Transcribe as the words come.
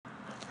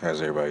How's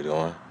everybody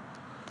doing?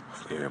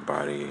 Hopefully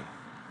everybody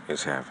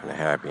is having a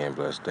happy and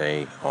blessed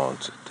day on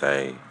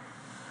today.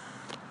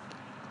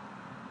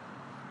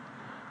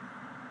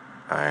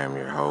 I am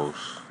your host,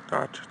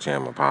 Dr.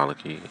 Tim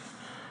Apollocky,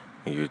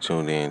 and you're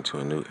tuned in to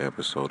a new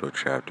episode of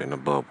Trapped in the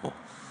Bubble.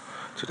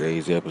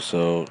 Today's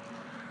episode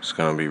is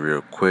going to be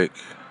real quick.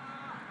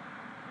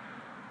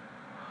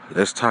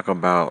 Let's talk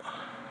about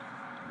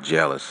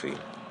jealousy.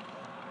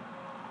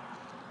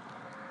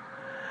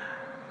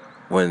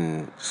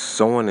 When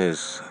someone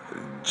is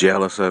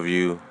jealous of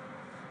you,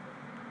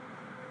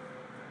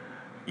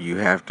 you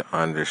have to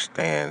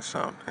understand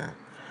something.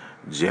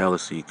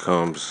 Jealousy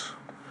comes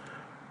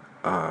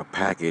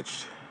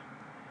packaged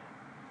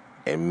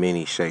in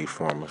many shape,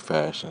 form, or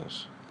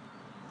fashions.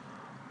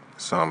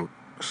 Some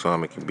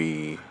it can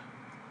be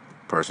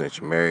a person that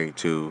you're married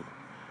to.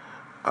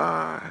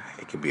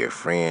 It could be a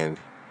friend.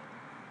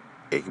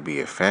 It could be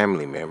a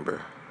family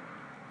member.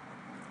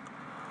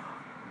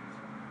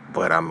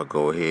 But I'm gonna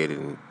go ahead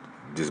and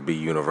just be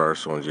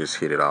universal and just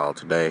hit it all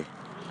today.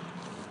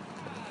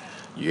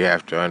 You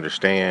have to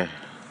understand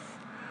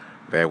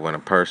that when a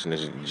person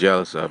is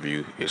jealous of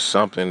you, it's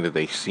something that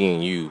they see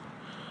in you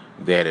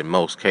that in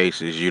most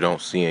cases you don't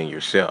see in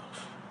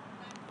yourself.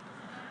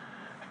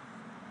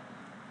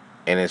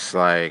 And it's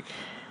like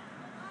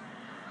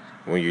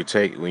when you're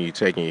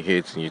taking your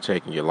hits and you're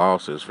taking your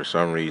losses, for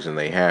some reason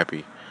they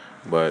happy,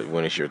 but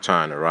when it's your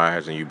time to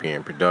rise and you're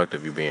being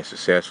productive, you're being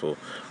successful,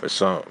 for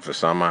some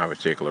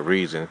particular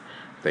reason,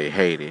 they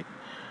hate it.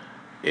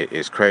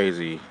 It's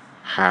crazy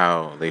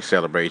how they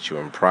celebrate you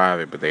in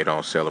private, but they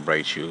don't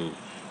celebrate you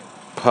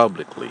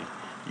publicly.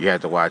 You have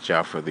to watch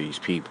out for these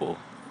people.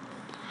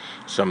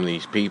 Some of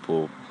these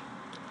people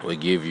will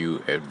give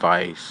you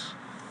advice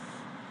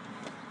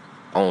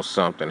on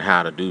something,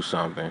 how to do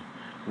something,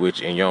 which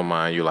in your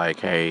mind you're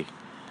like, hey,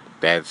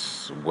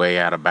 that's way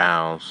out of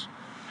bounds.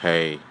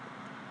 Hey,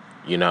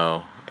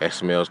 that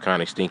smells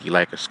kind of stinky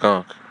like a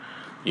skunk,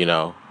 you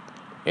know.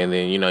 And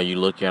then, you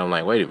look at them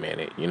like, wait a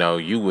minute,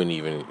 you wouldn't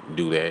even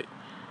do that,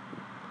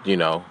 you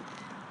know.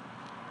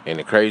 And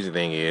the crazy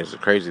thing is,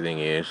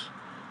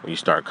 when you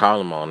start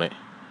calling them on it,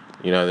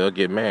 they'll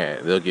get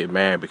mad. They'll get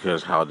mad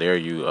because how dare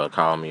you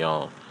call me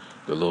on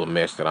the little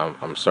mess that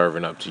I'm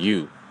serving up to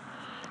you.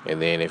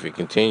 And then if it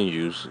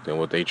continues, then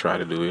what they try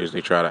to do is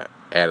they try to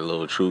add a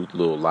little truth, a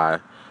little lie,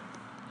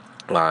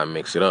 and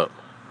mix it up.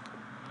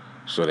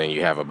 So then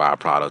you have a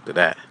byproduct of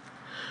that.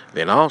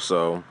 Then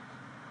also,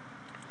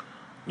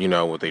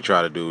 what they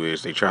try to do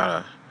is they try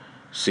to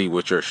see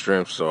what your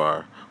strengths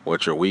are,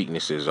 what your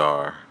weaknesses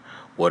are,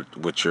 what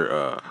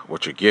your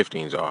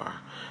giftings are.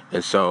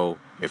 And so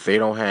if they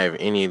don't have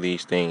any of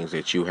these things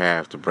that you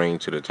have to bring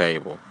to the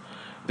table,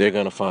 they're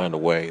gonna find a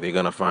way. They're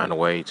gonna find a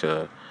way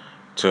to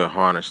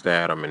harness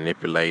that or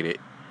manipulate it,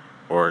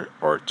 or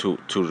to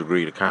a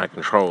degree to kind of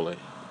control it.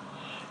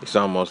 It's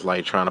almost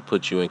like trying to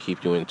put you and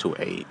keep you into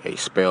a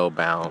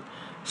spellbound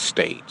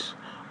state,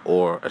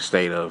 or a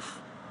state of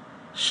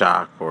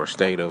shock, or a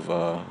state of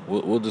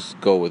we'll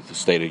just go with the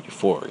state of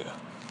euphoria.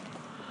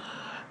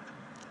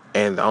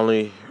 And the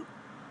only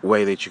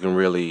way that you can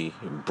really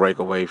break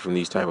away from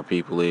these type of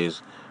people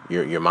is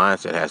your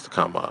mindset has to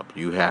come up.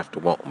 You have to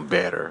want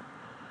better.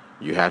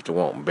 You have to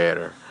want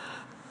better.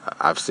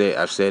 I've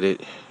said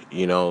it,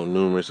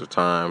 numerous of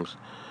times.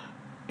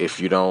 If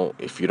you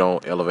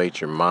don't elevate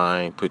your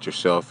mind, put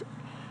yourself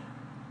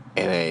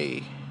in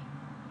a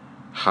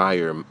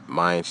higher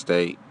mind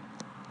state,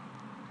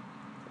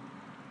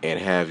 and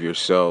have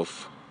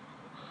yourself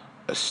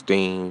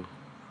esteem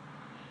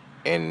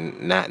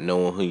and not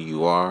knowing who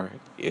you are,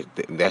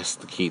 that's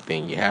the key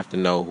thing. You have to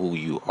know who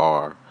you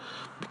are,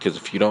 because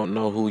if you don't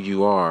know who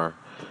you are,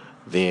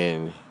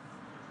 then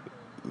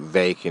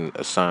they can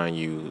assign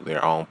you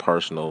their own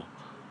personal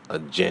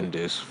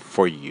agendas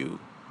for you.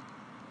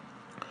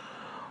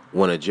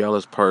 When a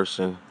jealous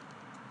person,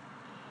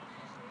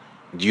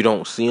 you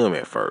don't see them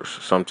at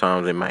first.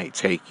 Sometimes it might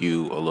take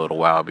you a little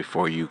while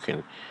before you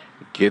can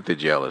get the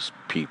jealous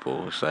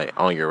people. It's like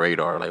on your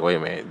radar, like, wait a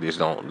minute, this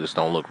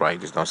don't look right,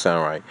 this don't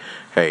sound right,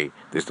 hey,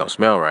 this don't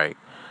smell right.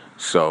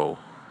 So,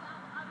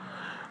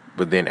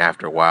 but then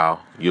after a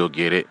while, you'll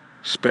get it,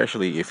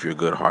 especially if you're a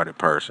good-hearted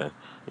person.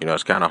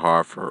 It's kind of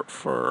hard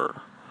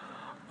for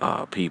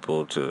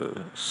people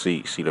to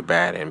see the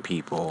bad in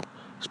people,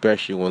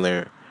 especially when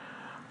they're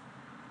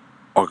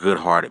are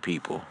good-hearted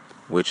people,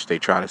 which they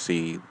try to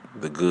see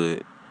the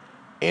good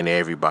in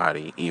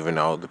everybody, even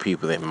though the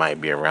people that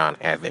might be around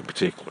at that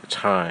particular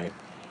time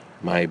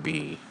might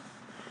be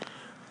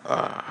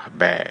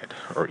bad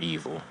or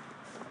evil.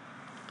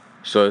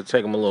 So it'll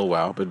take them a little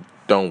while, but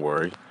don't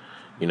worry.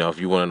 If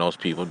you're one of those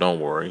people,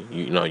 don't worry.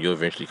 You'll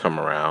eventually come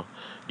around.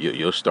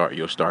 You'll start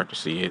to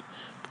see it,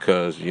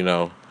 because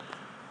when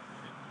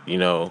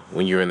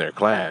you're in their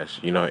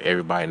class,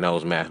 everybody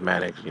knows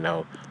mathematics.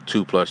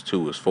 2 plus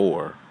 2 is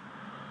 4,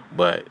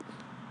 but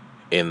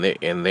in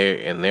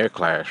their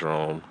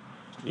classroom,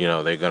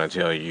 they're gonna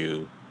tell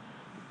you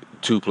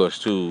 2 plus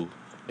 2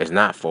 is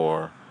not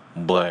 4,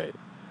 but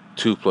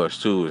 2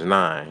 plus 2 is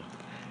 9,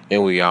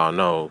 and we all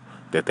know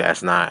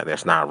that's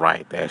not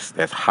right.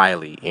 That's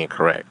highly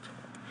incorrect.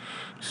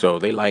 So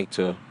they like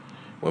to,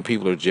 when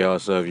people are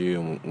jealous of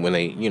you, when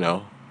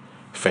they,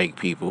 fake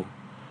people,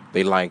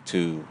 they like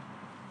to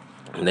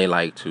they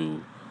like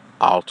to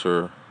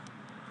alter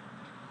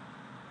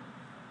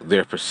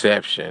their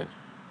perception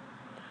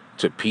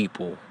to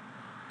people.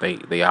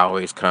 They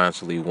always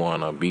constantly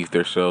want to beef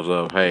themselves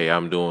up. Hey,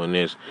 I'm doing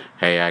this.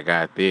 Hey, I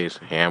got this.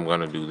 Hey, I'm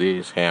gonna do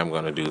this. Hey, I'm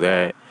gonna do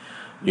that.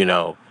 You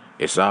know,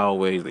 it's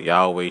always they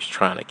always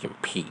trying to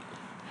compete.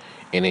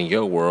 And in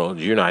your world,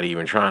 you're not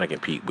even trying to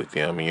compete with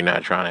them. And you're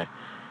not trying to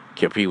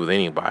compete with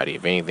anybody.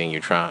 If anything,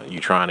 you're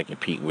trying to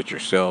compete with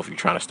yourself. You're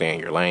trying to stay in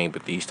your lane.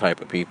 But these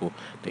type of people,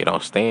 they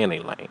don't stay in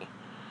their lane.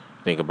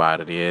 Think about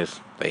it is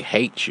they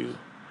hate you.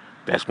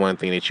 That's one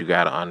thing that you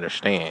got to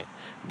understand.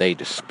 They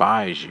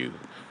despise you.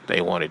 They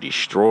want to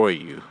destroy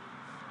you.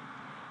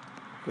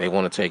 They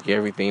want to take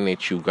everything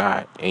that you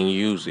got and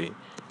use it.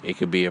 It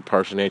could be a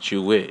person that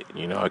you with.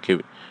 It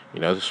could,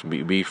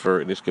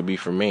 this could be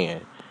for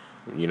men.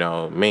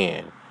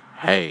 Man,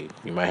 hey,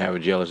 you might have a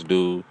jealous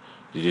dude.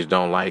 They just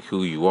don't like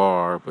who you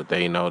are, but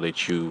they know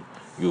that you're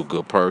a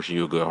good person.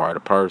 You're a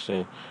good-hearted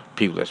person.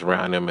 People that's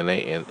around them and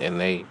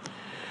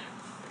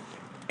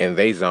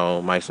they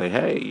zone might say,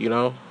 hey,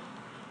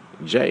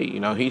 Jay,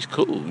 he's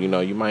cool. You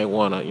might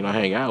want to,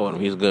 hang out with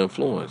him. He's a good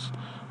influence.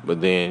 But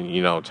then,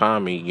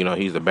 Tommy,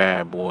 he's the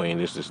bad boy and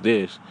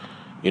this.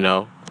 You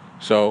know.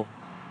 So,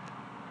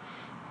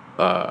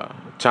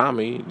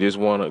 Tommy just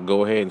want to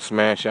go ahead and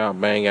smash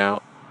out, bang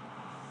out,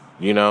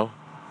 you know,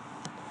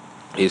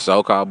 his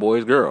so-called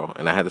boy's girl.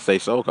 And I had to say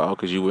so-called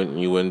because you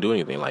wouldn't do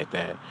anything like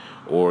that.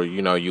 Or,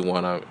 you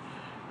want to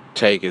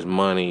take his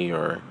money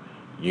or,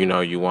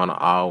 you want to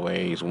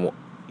always,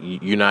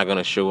 you're not going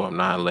to show up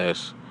not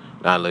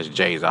unless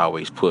Jay's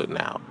always putting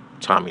out.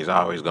 Tommy's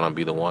always going to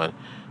be the one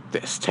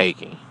that's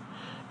taking.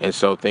 And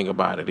so think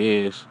about it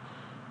is,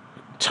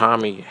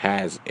 Tommy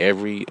has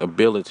every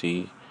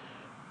ability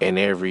and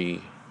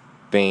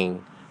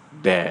everything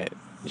that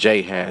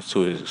Jay has to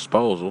his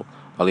disposal.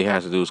 All he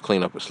has to do is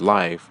clean up his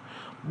life.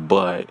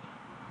 But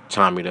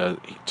Tommy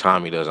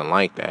doesn't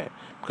like that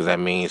because that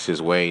means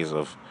his ways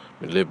of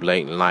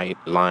manipulating,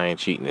 lying,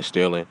 cheating, and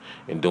stealing,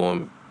 and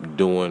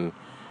doing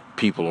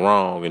people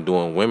wrong and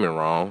doing women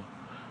wrong.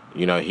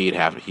 He'd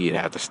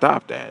have to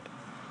stop that.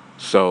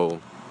 So,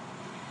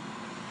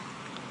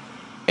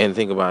 and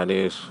think about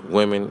this,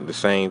 women, the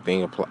same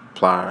thing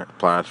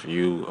applies for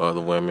you,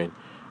 other women.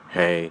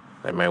 Hey,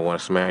 they may want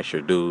to smash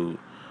your dude,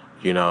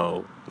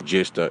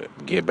 just to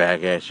get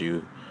back at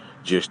you,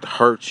 just to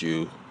hurt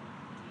you,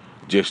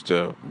 just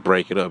to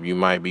break it up. You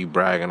might be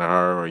bragging to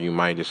her, or you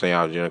might just say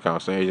out during a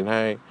conversation,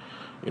 hey,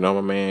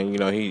 my man,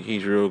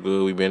 he's real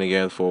good. We've been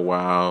together for a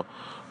while.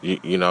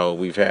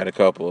 We've had a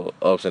couple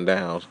ups and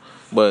downs,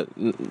 but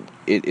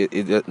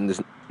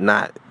it's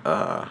not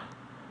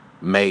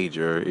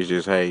major. It's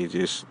just, hey,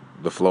 just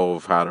the flow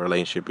of how the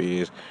relationship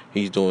is.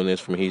 He's doing this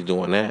for me. He's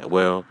doing that.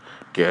 Well,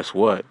 guess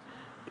what?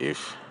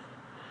 If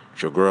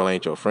your girl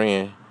ain't your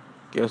friend,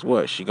 guess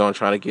what? She gonna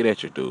try to get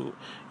at your dude.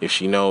 If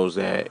she knows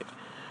that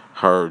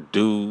her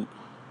dude,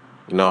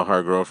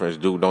 her girlfriend's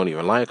dude don't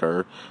even like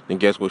her, then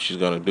guess what she's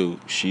gonna do?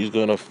 She's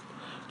gonna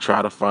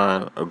try to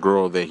find a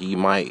girl that he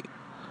might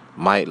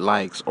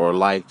likes or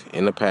liked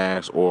in the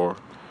past, or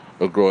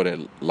a girl that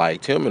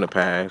liked him in the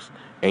past,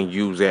 and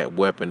use that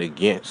weapon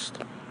against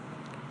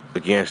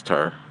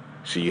her.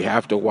 So you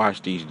have to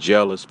watch these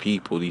jealous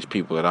people, these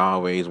people that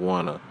always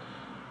want to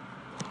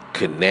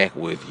connect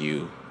with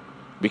you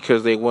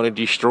because they want to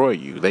destroy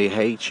you. They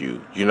hate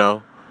you,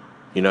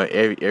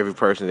 every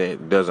person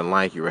that doesn't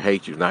like you or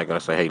hate you is not going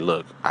to say, hey,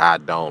 look, I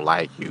don't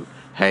like you.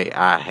 Hey,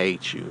 I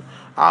hate you.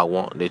 I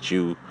want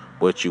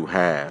what you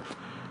have.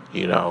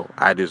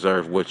 I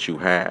deserve what you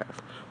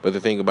have. But the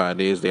thing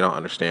about it is they don't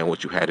understand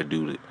what you had to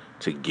do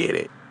to get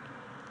it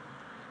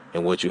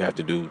and what you have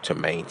to do to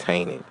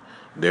maintain it.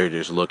 They're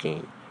just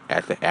looking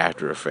at the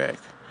after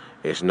effect.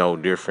 It's no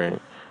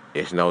different.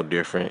 It's no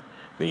different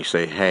than you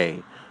say,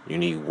 hey, you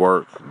need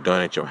work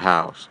done at your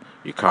house.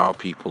 You call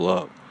people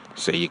up.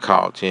 Say you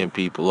call 10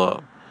 people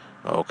up.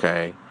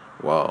 Okay,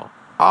 well,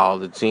 all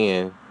the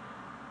 10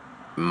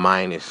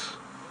 minus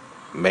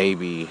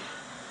maybe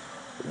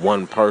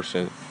one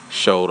person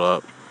showed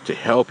up to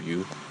help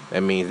you.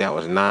 That means that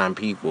was 9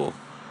 people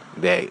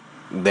that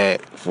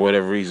for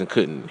whatever reason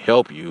couldn't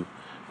help you.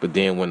 But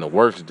then when the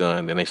work's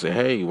done, then they say,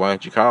 hey, why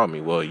don't you call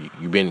me? Well,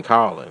 you've been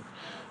calling.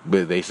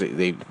 But they say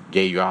they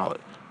gave you all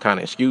kind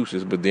of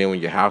excuses. But then when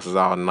your house is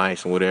all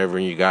nice and whatever,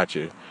 and you got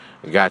your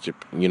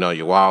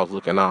your walls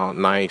looking all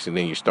nice, and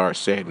then you start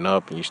setting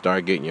up and you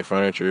start getting your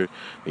furniture,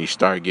 and you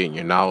start getting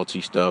your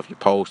novelty stuff, your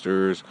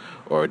posters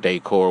or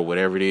decor,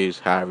 whatever it is,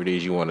 however it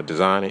is you want to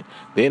design it,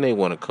 then they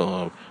want to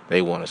come,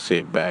 they want to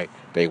sit back,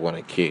 they want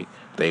to kick,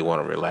 they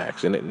want to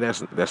relax, and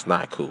that's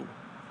not cool.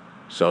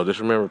 So just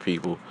remember,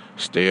 people,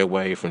 stay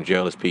away from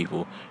jealous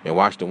people and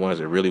watch the ones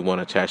that really want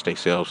to attach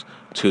themselves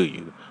to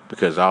you,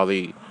 because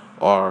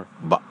or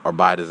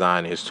by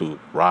design is to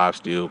rob,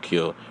 steal,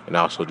 kill, and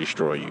also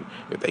destroy you.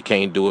 If they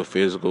can't do it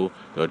physical,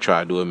 they'll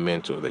try to do it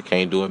mental. If they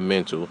can't do it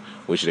mental,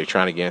 which they're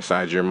trying to get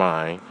inside your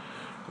mind,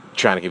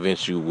 trying to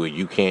convince you where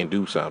you can't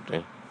do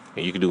something,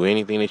 and you can do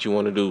anything that you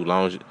want to do, as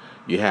long as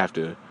you have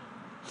to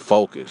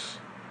focus.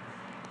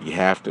 You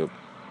have to,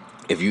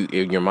 if your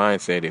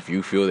mindset, if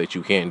you feel that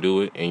you can't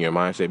do it in your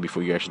mindset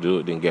before you actually do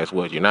it, then guess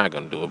what? You're not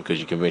going to do it because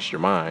you convinced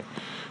your mind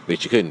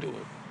that you couldn't do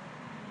it.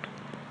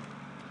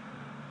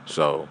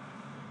 So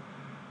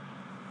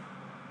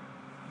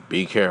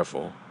be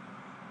careful.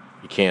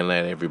 You can't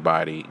let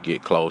everybody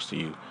get close to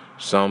you.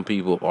 Some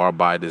people are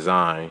by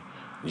design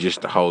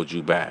just to hold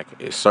you back.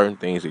 It's certain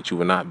things that you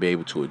will not be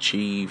able to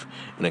achieve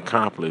and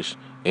accomplish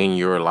in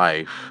your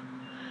life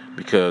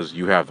because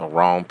you have the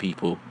wrong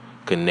people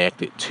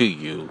connected to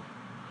you,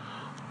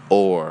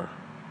 or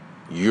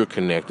you're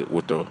connected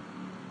with the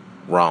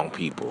wrong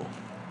people.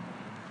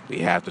 We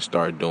have to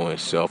start doing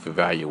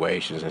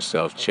self-evaluations and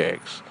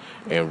self-checks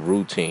and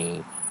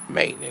routine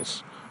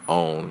maintenance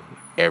on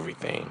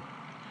everything,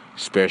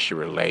 especially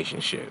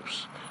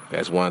relationships.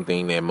 That's one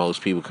thing that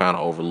most people kind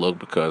of overlook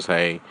because,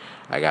 hey,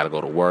 I got to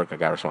go to work, I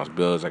got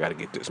responsibilities, I got to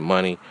get this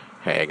money,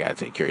 hey, I got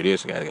to take care of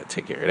this, I got to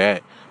take care of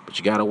that. But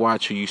you got to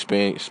watch who you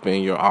spend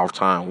your off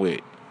time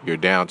with, your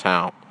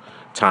downtown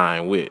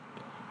time with.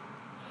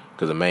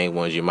 Because the main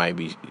ones you might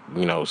be,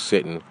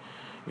 sitting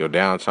your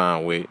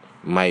downtime with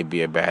might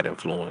be a bad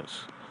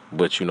influence.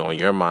 But, in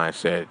your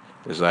mindset,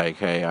 it's like,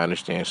 hey, I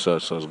understand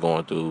such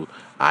going through.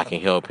 I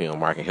can help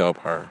him or I can help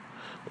her.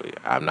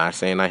 I'm not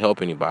saying I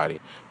help anybody,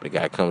 but it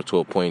got to come to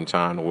a point in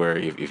time where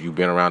if you've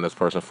been around this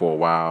person for a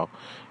while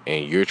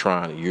and you're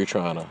trying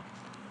to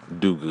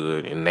do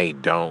good and they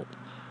don't,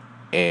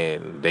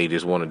 and they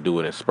just want to do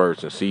it in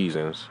spurts and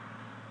seasons,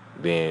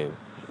 then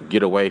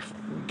get away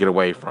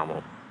from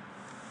them.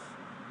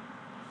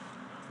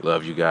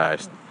 Love you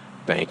guys.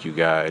 Thank you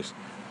guys.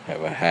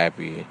 Have a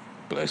happy,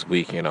 blessed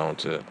weekend on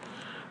to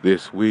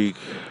this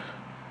weekend.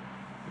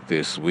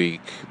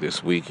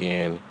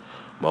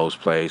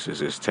 Most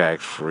places it's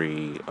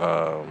tax-free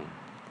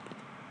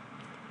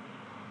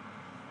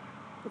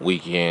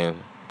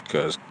weekend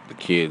because the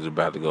kids are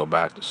about to go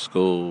back to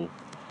school.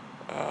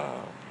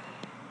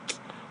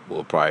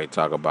 We'll probably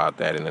talk about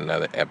that in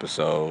another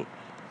episode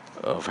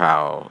of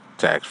how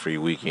tax-free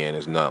weekend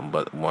is nothing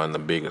but one of the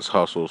biggest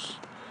hustles.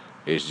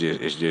 It's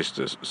just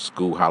a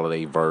school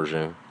holiday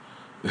version.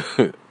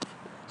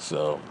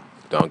 So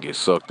don't get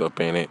sucked up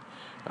in it.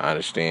 I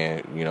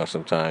understand,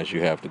 sometimes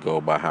you have to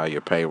go by how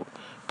your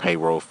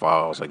payroll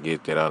falls. I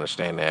get that, I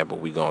understand that, but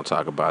we're going to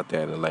talk about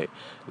that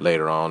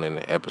later on in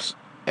the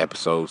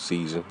episode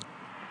season.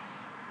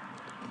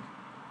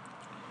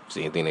 If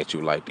there's anything that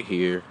you'd like to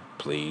hear,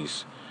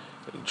 please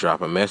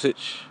drop a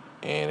message.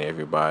 And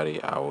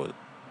everybody, I will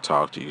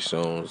talk to you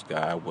soon,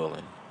 God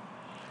willing.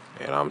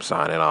 And I'm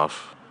signing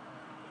off.